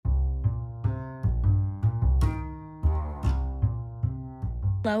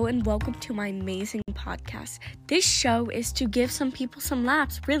Hello and welcome to my amazing podcast. This show is to give some people some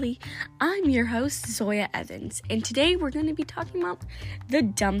laughs, really. I'm your host, Zoya Evans, and today we're going to be talking about the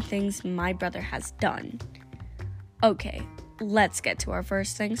dumb things my brother has done. Okay, let's get to our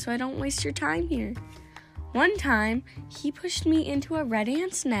first thing so I don't waste your time here. One time, he pushed me into a red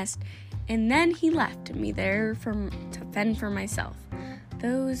ant's nest, and then he left me there to fend for myself.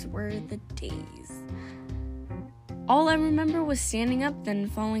 Those were the days. All I remember was standing up, then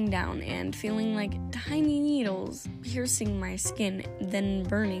falling down, and feeling like tiny needles piercing my skin, then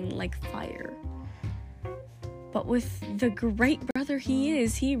burning like fire. But with the great brother he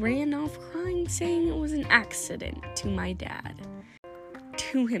is, he ran off crying, saying it was an accident to my dad.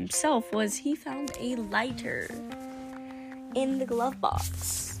 To himself he found a lighter in the glove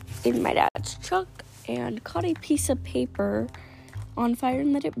box in my dad's truck and caught a piece of paper on fire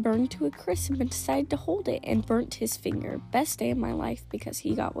and let it burn to a crisp and decided to hold it and burnt his finger. Best day of my life because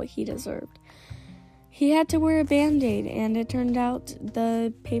he got what he deserved. He had to wear a Band-Aid, and it turned out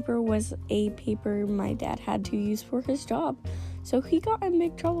the paper was a paper my dad had to use for his job. So he got in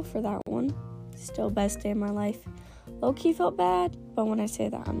big trouble for that one. Still best day of my life. Low-key felt bad, but when I say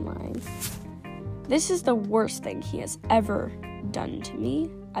that, I'm lying. This is the worst thing he has ever done to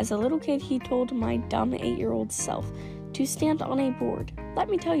me. As a little kid, he told my dumb 8-year-old self to stand on a board. Let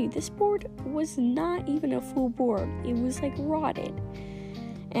me tell you, this board was not even a full board. It was like rotted.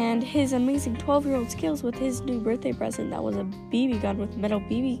 And his amazing 12-year-old skills with his new birthday present that was a BB gun with metal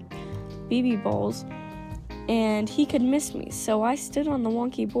BB balls, and he could miss me. So I stood on the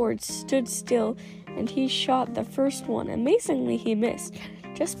wonky board, stood still, and he shot the first one. Amazingly, he missed,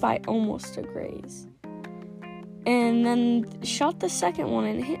 just by almost a graze. And then shot the second one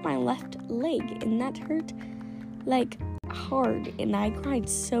and hit my left leg, and that hurt like hard, and I cried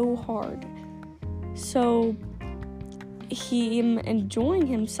so hard. So he, enjoying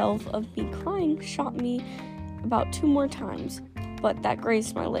himself of me crying, shot me about 2 more times, but that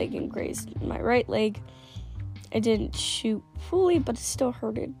grazed my leg and grazed my right leg. It didn't shoot fully, but it still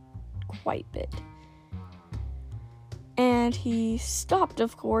hurted quite a bit. And he stopped,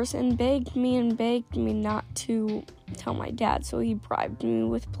 of course, and begged me not to tell my dad, so he bribed me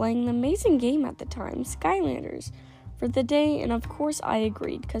with playing the amazing game at the time, Skylanders, for the day, and of course I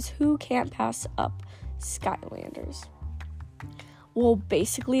agreed, because who can't pass up Skylanders? Well,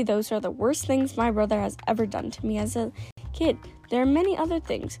 basically, those are the worst things my brother has ever done to me as a kid. There are many other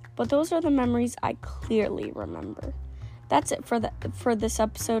things, but those are the memories I clearly remember. That's it for this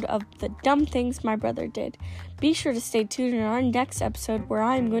episode of the dumb things my brother did. Be sure to stay tuned in our next episode where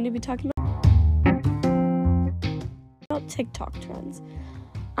I'm going to be talking about TikTok trends.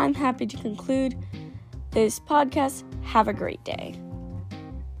 I'm happy to conclude this podcast. Have a great day.